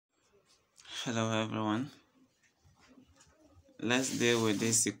Hello everyone. Let's deal with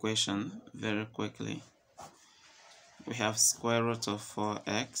this equation very quickly. We have square root of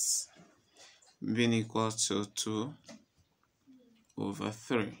 4x being equal to 2 over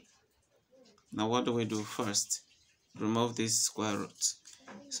 3. Now what do we do first? Remove this square root.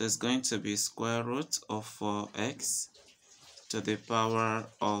 So it's going to be square root of 4x to the power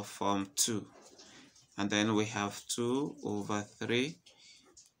of 2. And then we have 2 over 3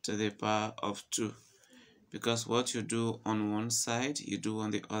 to the power of 2. Because what you do on one side, you do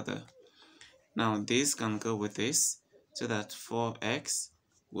on the other. Now this can go with this, so that 4x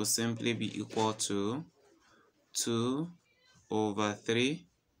will simply be equal to 2 over 3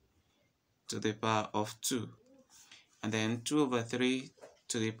 to the power of 2. And then 2 over 3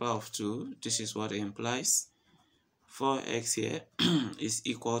 to the power of 2, this is what it implies. 4x here is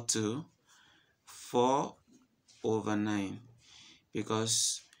equal to 4 over 9,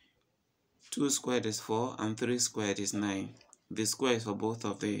 because 2 squared is 4 and 3 squared is 9. The square is for both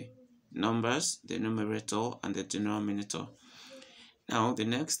of the numbers, the numerator and the denominator. Now the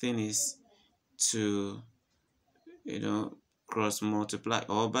next thing is to cross multiply,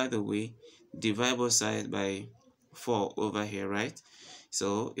 or by the way, divide both sides by 4 over here, right?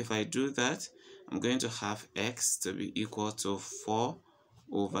 So if I do that, I'm going to have x to be equal to 4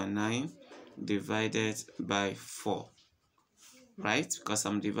 over 9 divided by 4, right? Because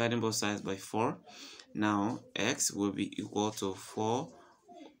I'm dividing both sides by 4. Now x will be equal to 4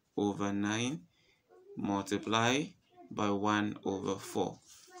 over 9 multiply by 1 over 4.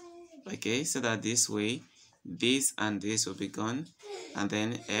 Okay, so that this way this and this will be gone, and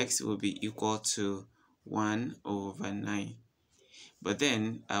then x will be equal to 1 over 9. But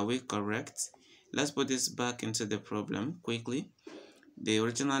then, are we correct? Let's put this back into the problem quickly. The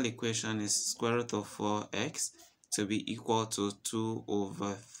original equation is square root of 4x to be equal to 2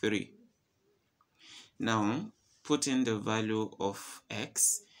 over 3. Now, put in the value of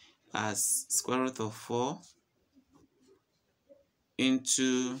x as square root of 4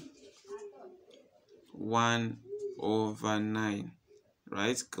 into 1 over 9,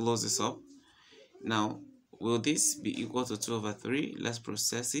 right? Close this up. Now, will this be equal to 2 over 3? Let's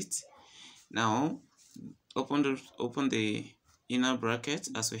process it. Now, open the inner bracket,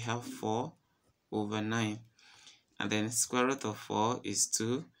 as we have 4 over 9. And then square root of 4 is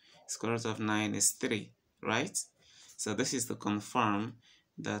 2, square root of 9 is 3, right? So this is to confirm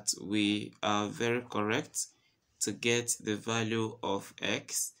that we are very correct to get the value of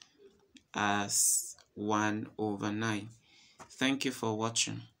x as 1 over 9. Thank you for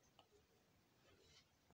watching.